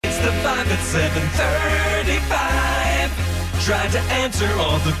to 5 at 7:35. Try to answer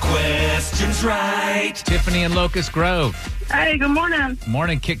all the questions right. Tiffany and Locust Grove. Hey, good morning.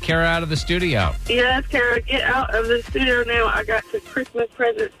 Morning. Kick Kara out of the studio. Yes, Kara, get out of the studio now. I got some Christmas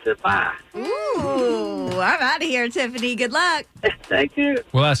presents to buy. Ooh, I'm out of here, Tiffany. Good luck. Thank you.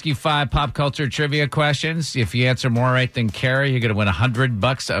 We'll ask you 5 pop culture trivia questions. If you answer more right than Kara, you're going to win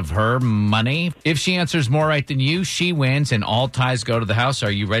 $100 of her money. If she answers more right than you, she wins, and all ties go to the house.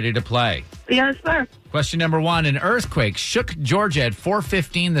 Are you ready to play? Yes, sir. Question number 1. An earthquake shook Georgia at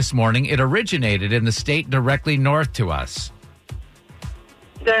 4:15 this morning. It originated in the state directly north to us.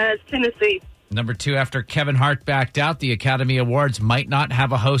 That's Tennessee. Number 2, after Kevin Hart backed out, the Academy Awards might not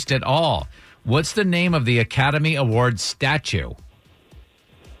have a host at all. What's the name of the Academy Awards statue?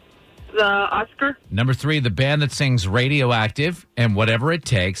 The Oscar. Number 3, the band that sings Radioactive and Whatever It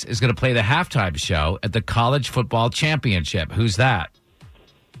Takes is going to play the halftime show at the College Football Championship. Who's that?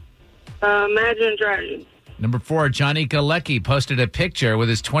 Imagine Dragons. Number 4, Johnny Galecki posted a picture with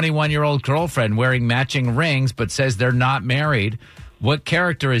his 21-year-old girlfriend wearing matching rings but says they're not married. What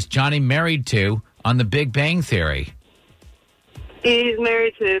character is Johnny married to on The Big Bang Theory? He's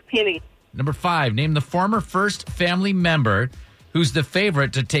married to Penny. Number 5, name the former first family member who's the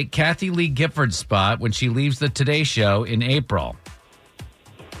favorite to take Kathy Lee Gifford's spot when she leaves the Today Show in April.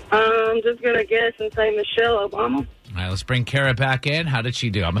 I'm just going to guess and say Michelle Obama. All right, let's bring Kara back in. How did she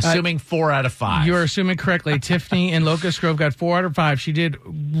do? I'm assuming 4 out of 5. You're assuming correctly. Tiffany and Locust Grove got 4 out of 5. She did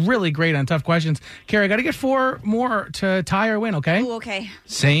really great on tough questions. Kara, got to get 4 more to tie or win, okay? Ooh, okay.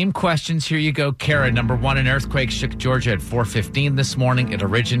 Same questions. Here you go, Kara. Number 1, an earthquake shook Georgia at 4:15 this morning. It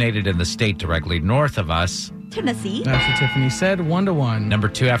originated in the state directly north of us. Tennessee. That's what Tiffany said. 1-1. Number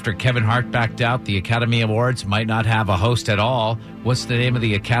 2, after Kevin Hart backed out, the Academy Awards might not have a host at all. What's the name of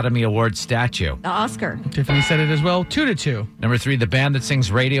the Academy Awards statue? The Oscar. Tiffany said it as well. 2-2. Number 3, the band that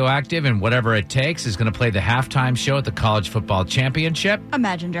sings Radioactive and Whatever It Takes is going to play the halftime show at the College Football Championship.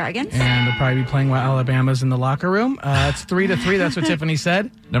 Imagine Dragons. And they'll probably be playing while Alabama's in the locker room. It's 3-3. That's what Tiffany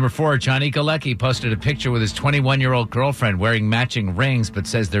said. Number 4, Johnny Galecki posted a picture with his 21-year-old girlfriend wearing matching rings but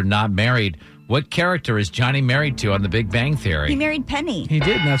says they're not married. What character is Johnny married to on The Big Bang Theory? He married Penny. He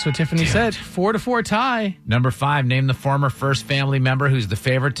did, and that's what Tiffany said. 4-4 tie. Number 5, name the former first family member who's the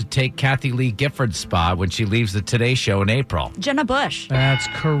favorite to take Kathy Lee Gifford's spot when she leaves the Today Show in April. Jenna Bush. That's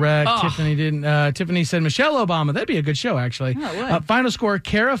correct. Oh. Tiffany didn't. Tiffany said Michelle Obama. That'd be a good show, actually. Oh, it would. Final score: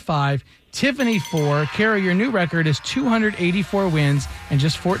 Kara 5, Tiffany 4. Kara, your new record is 284 wins and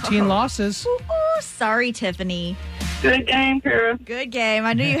just 14 losses. Ooh, sorry, Tiffany. Good game, Kara. Good game.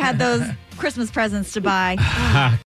 I knew you had those Christmas presents to buy.